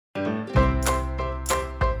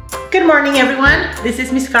Good morning, everyone. This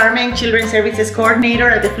is Miss Carmen, Children's Services Coordinator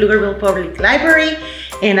at the Pflugerville Public Library,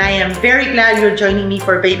 and I am very glad you're joining me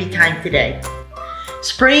for baby time today.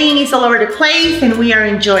 Spring is all over the place and we are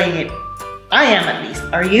enjoying it. I am, at least.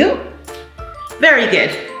 Are you? Very good.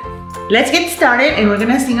 Let's get started and we're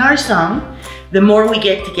gonna sing our song, The More We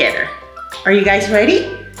Get Together. Are you guys ready?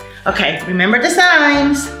 Okay, remember the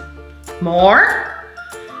signs. More,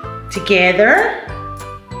 together,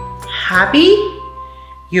 happy,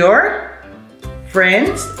 your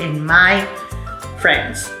friends, and my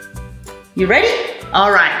friends. You ready?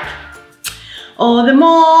 All right. Oh, the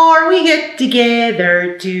more we get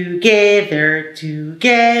together, together.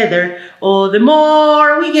 Oh, the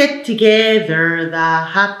more we get together, the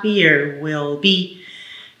happier we'll be.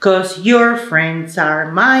 'Cause your friends are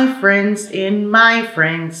my friends, and my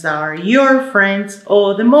friends are your friends.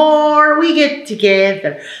 Oh, the more we get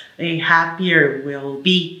together, the happier we'll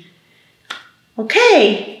be.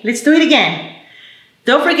 Okay, let's do it again.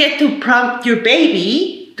 Don't forget to prompt your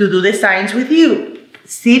baby to do the signs with you.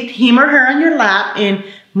 Sit him or her on your lap and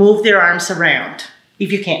move their arms around, if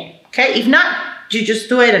you can. Okay, if not, you just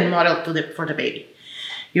do it and model for the baby.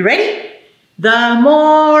 You ready? The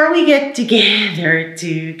more we get together,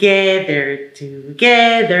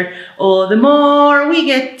 together. Oh, the more we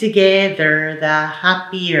get together, the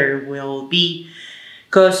happier we'll be.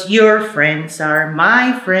 'Cause your friends are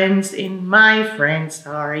my friends, and my friends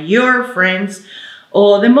are your friends.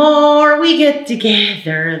 Oh, the more we get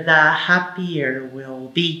together, the happier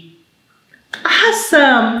we'll be.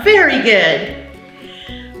 Awesome, very good.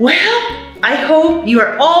 Well, I hope you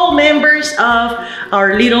are all members of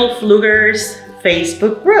our Little Pflugers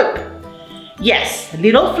Facebook group. Yes,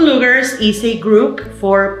 Little Pflugers is a group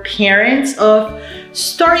for parents of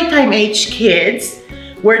storytime age kids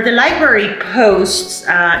where the library posts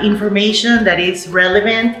information that is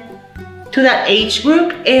relevant to that age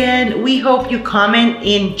group, and we hope you comment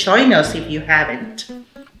and join us if you haven't.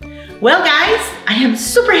 Well guys, I am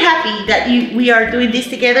super happy that we are doing this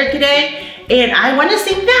together today, and I want to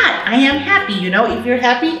sing that. I am happy, you know, if you're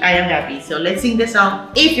happy, I am happy. So let's sing the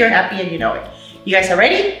song, If You're Happy and You Know It. You guys are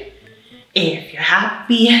ready? If you're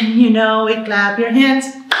happy and you know it, clap your hands.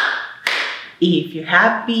 If you're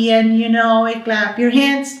happy and you know it, clap your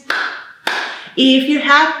hands. If you're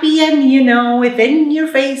happy and you know it, then your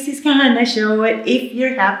face is gonna show it. If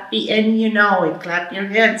you're happy and you know it, clap your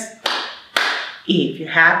hands. If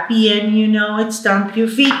you're happy and you know it, stomp your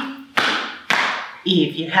feet.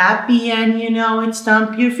 If you're happy and you know it,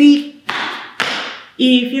 stomp your feet.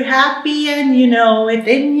 If you're happy and you know it,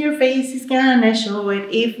 then your face is gonna show it.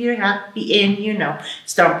 If you're happy and you know,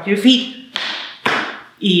 stomp your feet.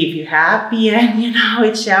 If you're happy and you know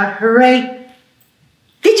it, shout hooray.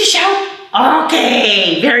 Did you shout?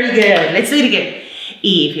 Okay, very good. Let's do it again.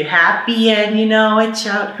 If you're happy and you know it,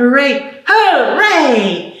 shout hooray.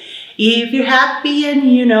 Hooray! If you're happy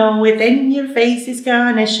and you know it, then your face is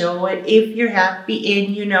gonna show it. If you're happy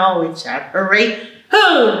and you know it, shout hooray.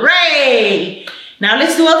 Hooray! Now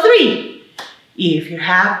let's do all three. If you're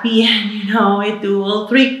happy and you know it, do all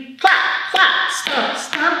three. Clap, clap, stomp,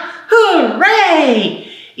 stomp. Hooray!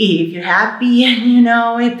 If you're happy and you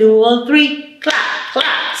know it, do all three. Clap,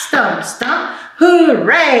 clap, stomp, stomp.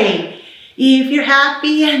 Hooray! If you're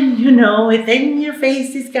happy and you know it, then your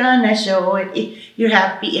face is gonna show it. If you're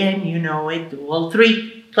happy and you know it, do all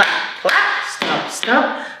three. Clap, clap, stomp,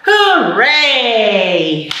 stomp.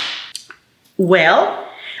 Hooray! Well,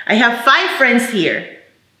 I have 5 friends here.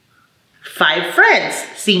 5 friends,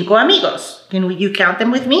 5 amigos. Can you count them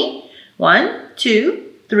with me? 1, 2,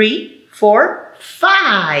 3, 4,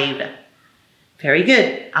 5. Very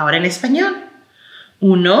good. Ahora en español.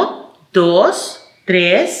 1, 2,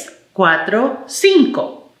 3, 4,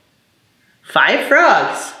 5. 5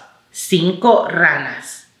 frogs. 5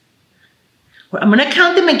 ranas. I'm going to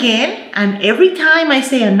count them again, and every time I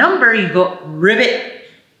say a number, you go ribbit.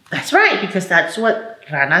 That's right, because that's what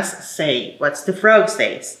ranas say. What's the frog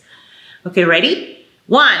says? Okay, ready?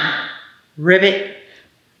 1, ribbit.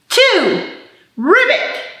 2,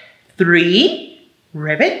 ribbit. 3,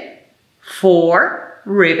 ribbit. 4,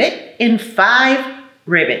 ribbit. And 5,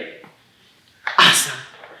 ribbit. Awesome.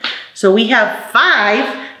 So we have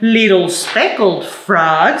 5 little speckled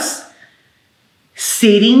frogs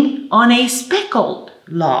sitting on a speckled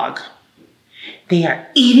log. They are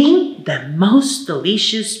eating the most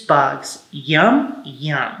delicious bugs. Yum,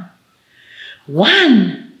 yum.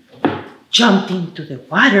 1 jumped into the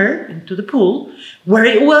water, into the pool, where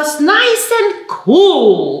it was nice and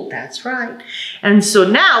cool. That's right. And so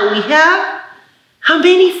now we have how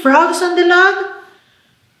many frogs on the log?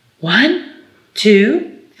 1,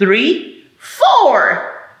 2, 3,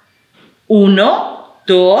 4. 1,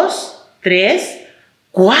 dos, tres,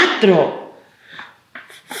 cuatro.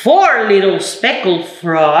 4 little speckled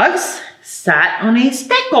frogs sat on a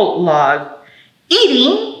speckled log,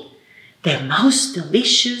 eating the most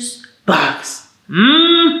delicious bugs.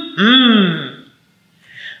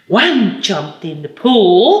 One jumped in the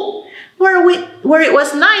pool where it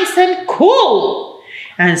was nice and cool.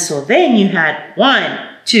 And so then you had 1,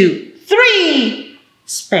 2, 3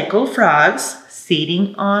 speckled frogs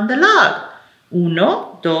sitting on the log. 1,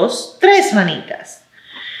 2, 3 manitas.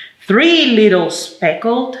 3 little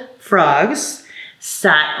speckled frogs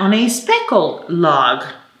sat on a speckled log,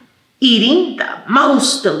 eating the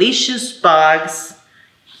most delicious bugs.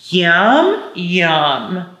 Yum,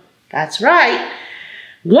 yum. That's right.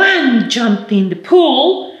 1 jumped in the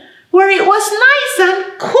pool where it was nice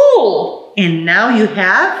and cool. And now you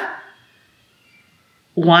have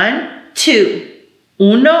 1, 2.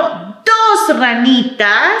 1, 2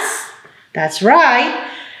 ranitas. That's right.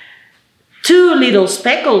 2 little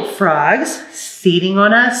speckled frogs sitting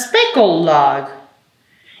on a speckled log,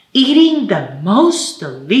 eating the most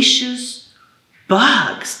delicious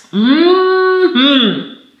bugs.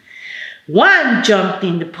 1 jumped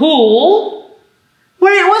in the pool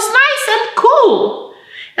where it was nice and cool.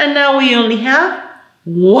 And now we only have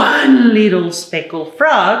 1 little speckled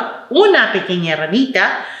frog, una pequeña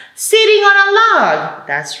ranita, sitting on a log.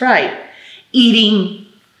 That's right, eating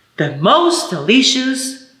the most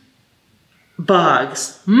delicious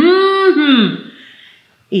bugs.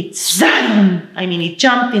 It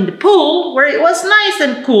jumped in the pool where it was nice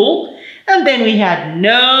and cool, and then we had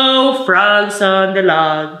no frogs on the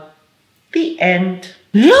log. The end.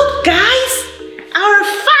 Look, guys, our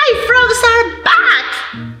 5 frogs are back.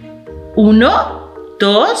 1,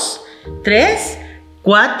 2, 3,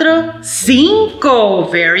 4,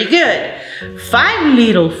 5. Very good. 5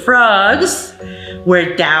 little frogs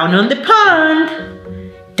were down on the pond.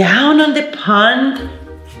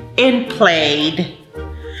 And played.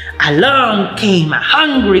 Along came a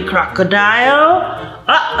hungry crocodile.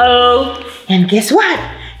 And guess what?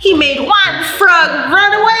 He made 1 frog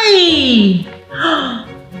run away.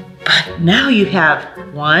 But now you have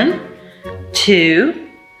 1, 2,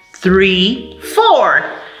 3, 4.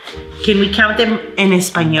 Can we count them en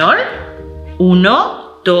español? 1,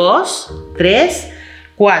 2, 3,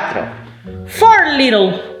 4. 4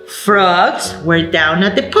 little frogs were down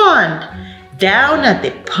at the pond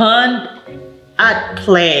at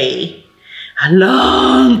play.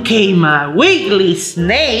 Along came a wiggly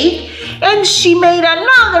snake, and she made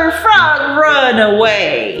another frog run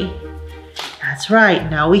away. That's right.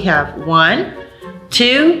 Now we have 1,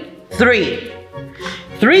 2, 3.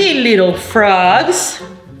 3 little frogs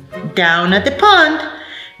down at the pond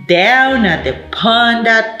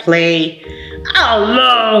at play.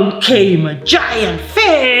 Along came a giant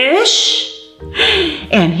fish,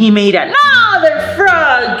 and he made another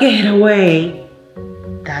frog get away.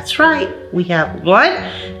 That's right, we have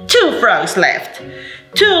 2 frogs left.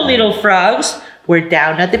 2 little frogs were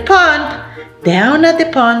down at the pond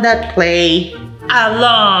at play.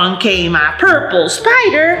 Along came a purple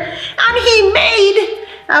spider, and he made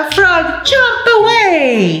a frog jump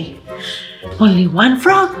away. Only 1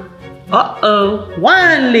 frog.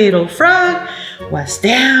 1 little frog was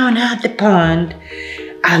down at the pond.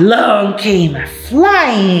 Along came a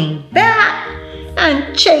flying bat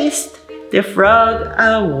and chased the frog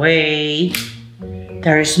away.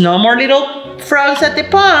 There's no more little frogs at the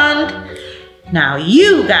pond. Now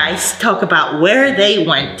you guys talk about where they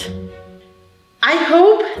went. I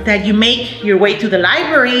hope that you make your way to the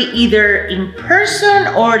library either in person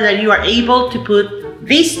or that you are able to put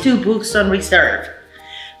these 2 books on reserve.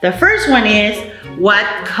 The first one is, What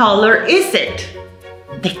Color Is It?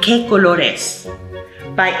 ¿De qué color es?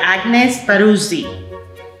 By Agnes Baruzzi.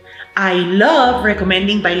 I love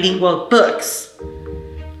recommending bilingual books.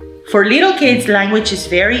 For little kids, language is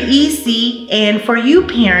very easy, and for you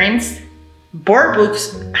parents, board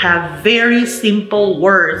books have very simple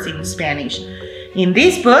words in Spanish. In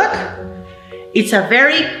this book, it's a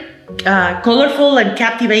very colorful and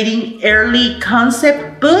captivating early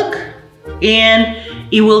concept book, and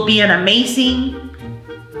it will be an amazing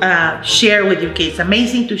share with your kids.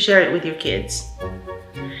 Amazing to share it with your kids.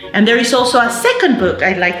 And there is also a second book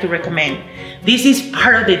I'd like to recommend. This is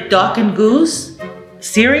part of the Duck and Goose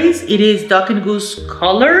series. It is Duck and Goose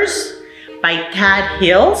Colors by Tad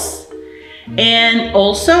Hills. And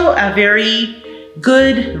also a very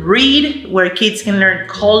good read where kids can learn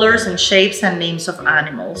colors and shapes and names of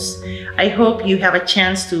animals. I hope you have a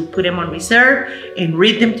chance to put them on reserve and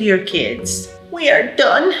read them to your kids. We are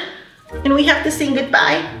done and we have to sing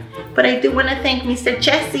goodbye. But I do want to thank Mr.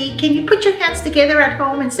 Jesse. Can you put your hands together at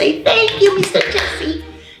home and say thank you, Mr. Jesse?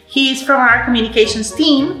 He's from our communications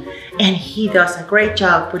team and he does a great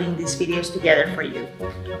job putting these videos together for you.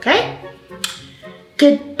 Okay?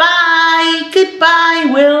 Goodbye, goodbye.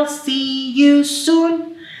 We'll see you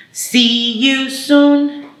soon. See you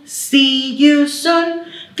soon. See you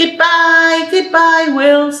soon. Goodbye, goodbye.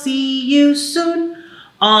 We'll see you soon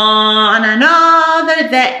on another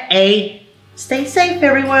day. Stay safe,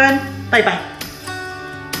 everyone.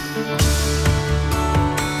 Bye-bye.